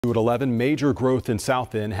At 11, major growth in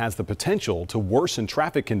South End has the potential to worsen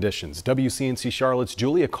traffic conditions. WCNC Charlotte's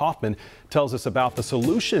Julia Kaufman tells us about the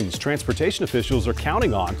solutions transportation officials are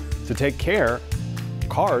counting on to take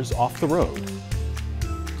cars off the road.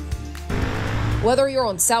 Whether you're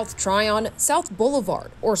on South Tryon, South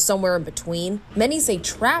Boulevard, or somewhere in between, many say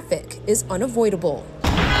traffic is unavoidable.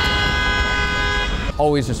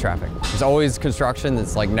 Always just traffic. There's always construction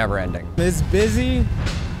that's like never ending. It's busy.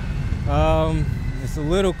 It's a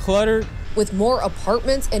little cluttered. With more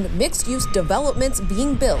apartments and mixed-use developments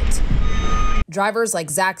being built, drivers like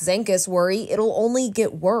Zach Zenkus worry it'll only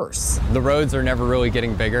get worse. The roads are never really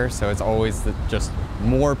getting bigger, so it's always just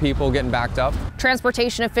more people getting backed up.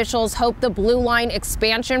 Transportation officials hope the Blue Line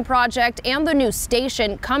expansion project and the new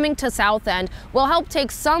station coming to South End will help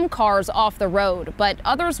take some cars off the road, but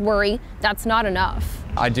others worry that's not enough.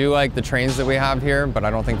 I do like the trains that we have here, but I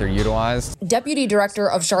don't think they're utilized. Deputy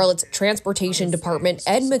Director of Charlotte's Transportation Department,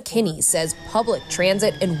 Ed McKinney, says public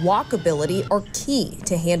transit and walkability are key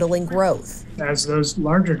to handling growth. As those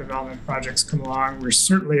larger development projects come along, we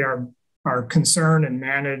certainly are concerned and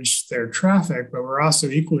manage their traffic, but we're also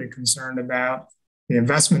equally concerned about the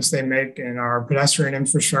investments they make in our pedestrian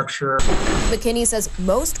infrastructure. McKinney says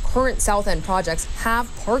most current South End projects have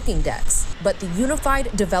parking decks, but the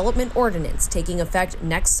Unified Development Ordinance taking effect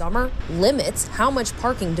next summer limits how much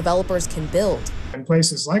parking developers can build. In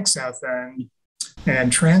places like South End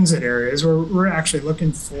and transit areas, we're actually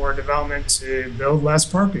looking for development to build less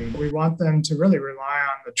parking. We want them to really rely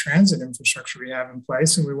on the transit infrastructure we have in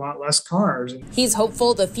place, and we want less cars. He's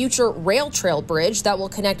hopeful the future rail trail bridge that will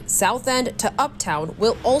connect South End to Uptown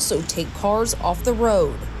will also take cars off the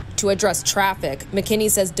road. To address traffic,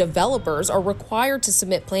 McKinney says developers are required to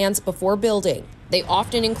submit plans before building. They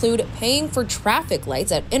often include paying for traffic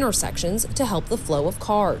lights at intersections to help the flow of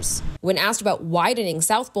cars. When asked about widening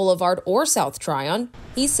South Boulevard or South Tryon,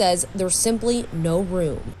 he says there's simply no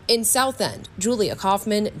room. In South End, Julia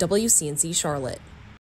Kaufman, WCNC Charlotte.